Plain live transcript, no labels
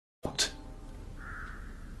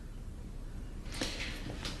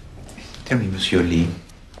Tell me, Monsieur Lee,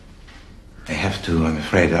 I have to, I'm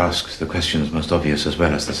afraid, ask the questions most obvious as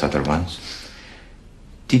well as the subtle ones.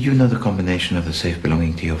 Did you know the combination of the safe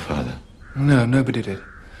belonging to your father? No, nobody did.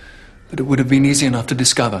 But it would have been easy enough to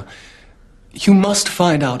discover. You must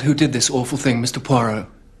find out who did this awful thing, Mr. Poirot.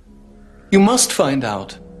 You must find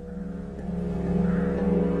out.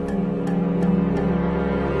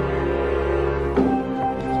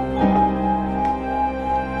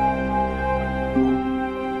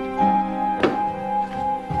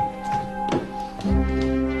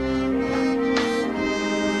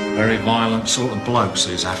 Very violent sort of blokes,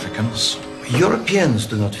 these Africans. Europeans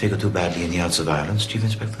do not figure too badly in the arts of violence, Chief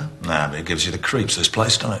Inspector. Nah, but it gives you the creeps, this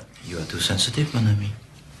place, doesn't it? You are too sensitive, mon ami.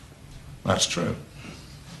 That's true.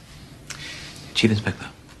 Chief Inspector.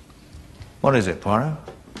 What is it, Poirot?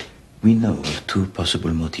 We know of two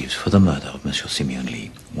possible motives for the murder of Monsieur Simeon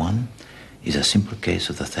Lee. One is a simple case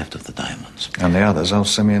of the theft of the diamonds. And the other's old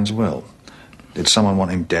Simeon's will. Did someone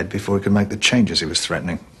want him dead before he could make the changes he was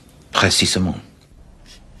threatening? Précisément.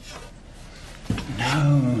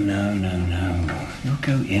 No. You'll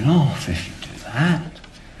go in off if you do that.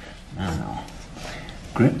 Now,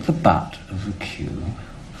 grip the butt of the cue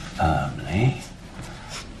firmly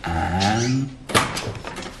and...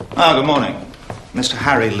 Good morning. Mr.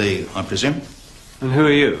 Harry Lee, I presume? And who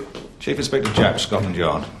are you? Chief Inspector Japp, Scotland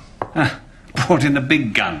Yard. Brought in the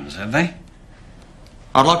big guns, have they?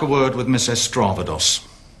 I'd like a word with Miss Estravados.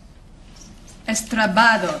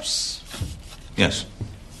 Estrabados. Yes.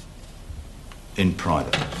 In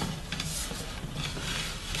private.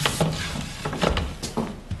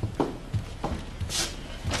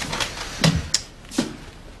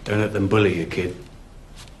 Don't let them bully you, kid.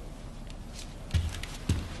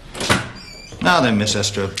 Now then, Miss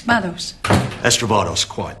Bados. Estravados,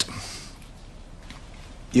 quite.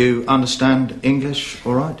 You understand English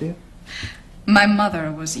all right, do you? My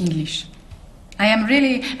mother was English. I am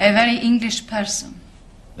really a very English person.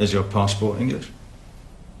 Is your passport English?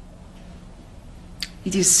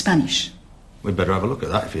 It is Spanish. We'd better have a look at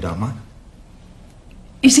that if you don't mind.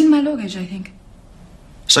 It's in my luggage, I think.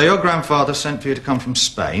 So your grandfather sent for you to come from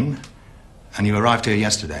Spain, and you arrived here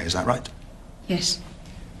yesterday, is that right? Yes.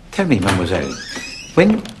 Tell me, mademoiselle,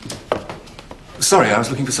 when... Sorry, I was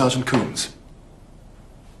looking for Sergeant Coombs.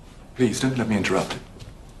 Please, don't let me interrupt.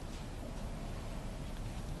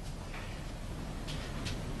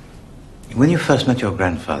 When you first met your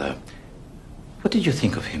grandfather, what did you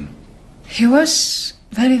think of him? He was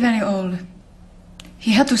very, very old.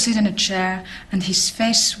 He had to sit in a chair, and his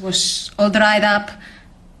face was all dried up.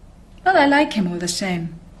 But I like him all the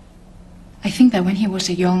same. I think that when he was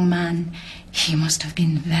a young man, he must have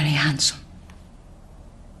been very handsome.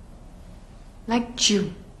 Like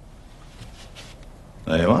you.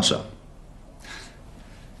 There you are, sir.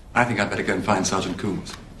 I think I'd better go and find Sergeant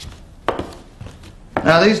Coombs.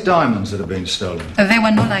 Now, these diamonds that have been stolen, They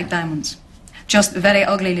were not like diamonds. Just very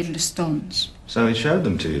ugly little stones. so he showed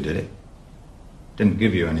them to you, did he? Didn't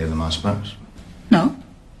give you any of them, I suppose. No.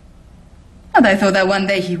 And I thought that one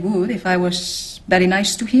day he would, if I was very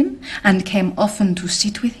nice to him and came often to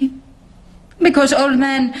sit with him. Because old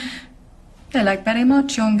men, they like very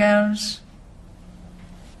much young girls.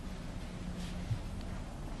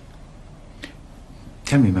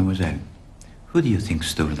 Tell me, mademoiselle, who do you think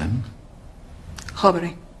stole them?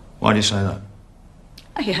 Robbery. Why do you say that?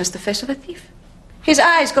 He has the face of a thief. His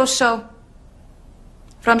eyes go so,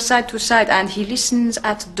 from side to side, and he listens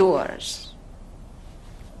at doors.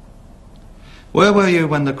 Where were you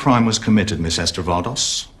when the crime was committed, Miss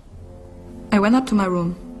Estravados? I went up to my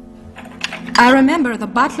room. I remember the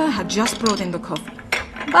butler had just brought in the coffee.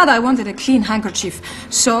 But I wanted a clean handkerchief,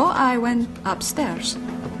 so I went upstairs.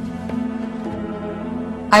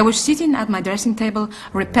 I was sitting at my dressing table,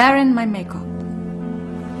 repairing my makeup.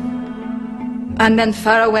 And then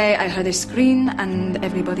far away, I heard a scream and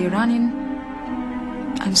everybody running.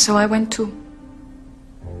 And so I went too.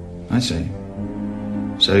 I see.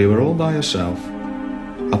 So you were all by yourself,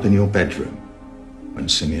 up in your bedroom, when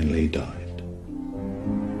Simeon Lee died?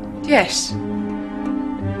 Yes.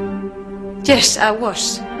 Yes, I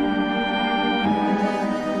was.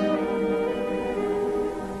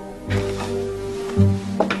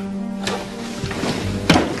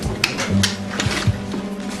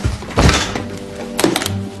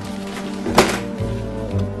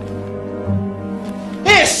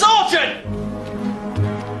 Here, Sergeant!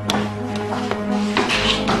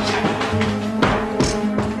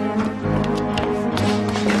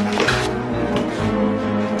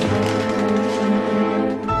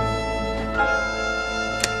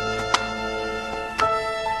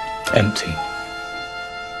 Empty.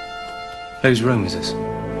 Whose room is this?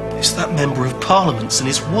 It's that Member of Parliament's and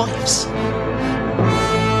his wife's.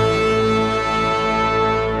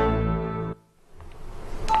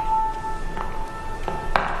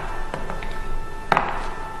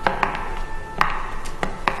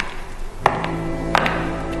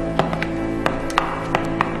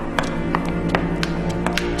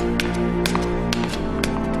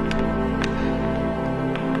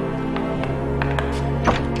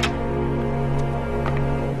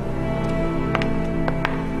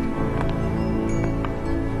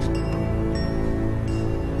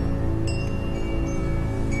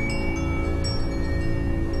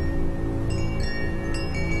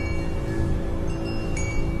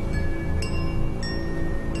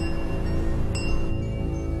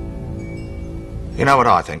 You know what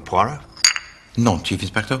I think, Poirot? No, Chief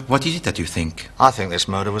Inspector. What is it that you think? I think this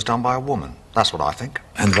murder was done by a woman. That's what I think.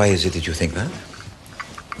 And why is it that you think that?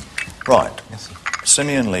 Right.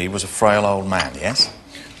 Simeon Lee was a frail old man, yes?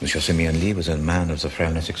 Monsieur Simeon Lee was a man of the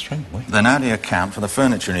frailness extreme, oui? Then how do you account for the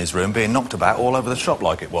furniture in his room being knocked about all over the shop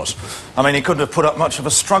like it was? I mean, he couldn't have put up much of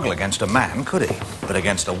a struggle against a man, could he? But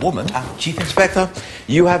against a woman... Chief Inspector,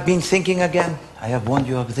 you have been thinking again. I have warned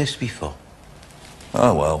you of this before.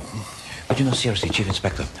 Oh, well... But you know, seriously, Chief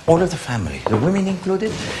Inspector, all of the family, the women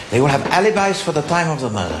included, they all have alibis for the time of the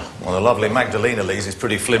murder. Well, the lovely Magdalena Lee's is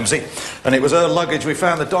pretty flimsy, and it was her luggage we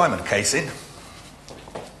found the diamond case in.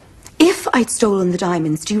 If I'd stolen the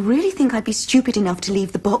diamonds, do you really think I'd be stupid enough to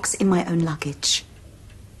leave the box in my own luggage?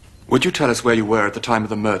 Would you tell us where you were at the time of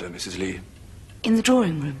the murder, Mrs. Lee? In the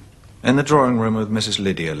drawing room. In the drawing room with Mrs.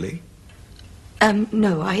 Lydia Lee?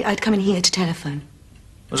 No, I'd come in here to telephone.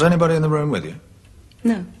 Was anybody in the room with you?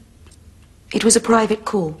 No. It was a private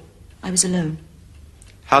call. I was alone.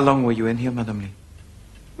 How long were you in here, Madame Lee?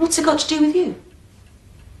 What's it got to do with you?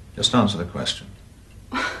 Just answer the question.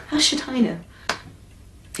 How should I know?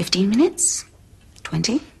 15 minutes?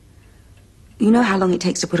 20? You know how long it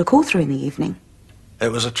takes to put a call through in the evening.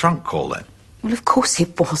 It was a trunk call, then? Well, of course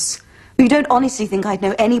it was. You don't honestly think I'd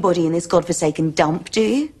know anybody in this godforsaken dump, do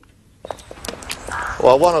you?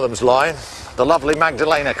 Well, one of them's lying. The lovely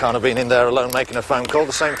Magdalena can't have been in there alone making a phone call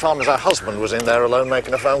the same time as her husband was in there alone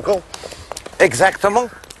making a phone call.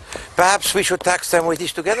 Exactement. Perhaps we should tax them with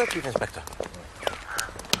this together, Chief Inspector.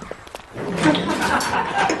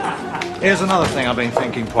 Here's another thing I've been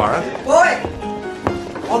thinking, Poirot. Boy,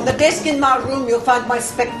 on the desk in my room you'll find my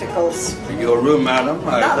spectacles. In your room, madam?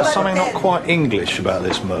 Not There's by something the not bed. quite English about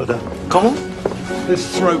this murder. Comment?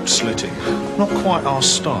 This throat slitting. Not quite our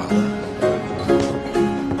style.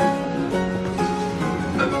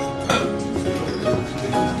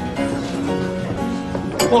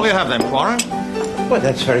 What will you have then, Poirot? Well,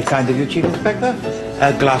 that's very kind of you, Chief Inspector.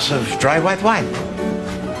 A glass of dry white wine.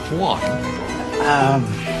 Wine?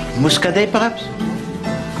 Muscadet, perhaps?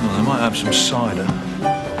 Well, they might have some cider.